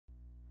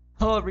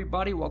Hello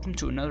everybody, welcome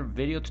to another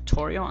video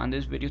tutorial. On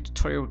this video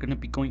tutorial we're going to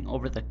be going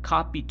over the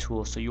copy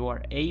tool so you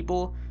are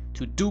able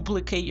to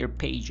duplicate your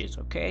pages.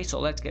 Okay, so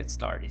let's get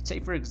started.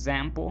 Say for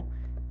example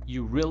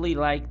you really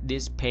like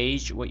this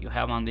page, what you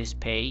have on this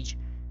page,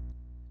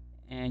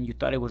 and you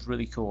thought it was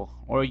really cool,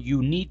 or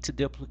you need to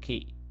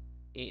duplicate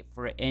it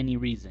for any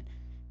reason.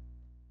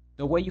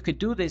 The way you could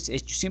do this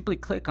is you simply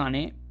click on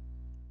it,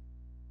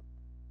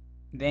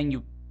 then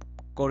you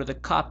go to the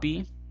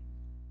copy,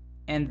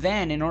 and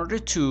then in order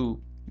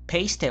to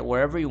paste it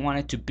wherever you want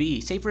it to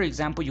be, say for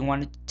example you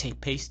wanted to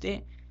paste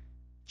it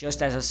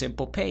just as a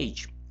simple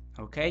page,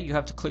 okay, you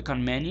have to click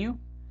on menu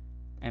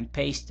and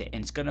paste it,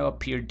 and it's going to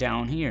appear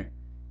down here.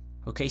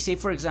 Okay, say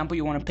for example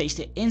you want to paste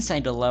it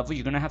inside the level,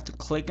 you're going to have to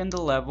click on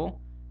the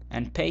level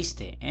and paste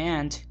it,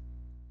 and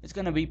it's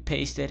going to be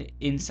pasted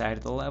inside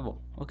of the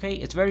level. Okay,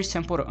 it's very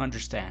simple to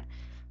understand.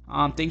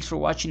 Thanks for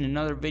watching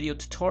another video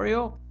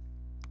tutorial.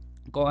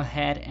 Go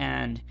ahead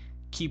and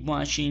keep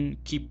watching,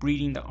 keep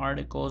reading the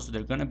articles.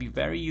 They're going to be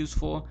very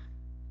useful,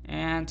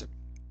 and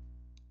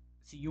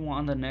see you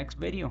on the next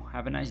video.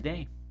 Have a nice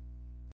day.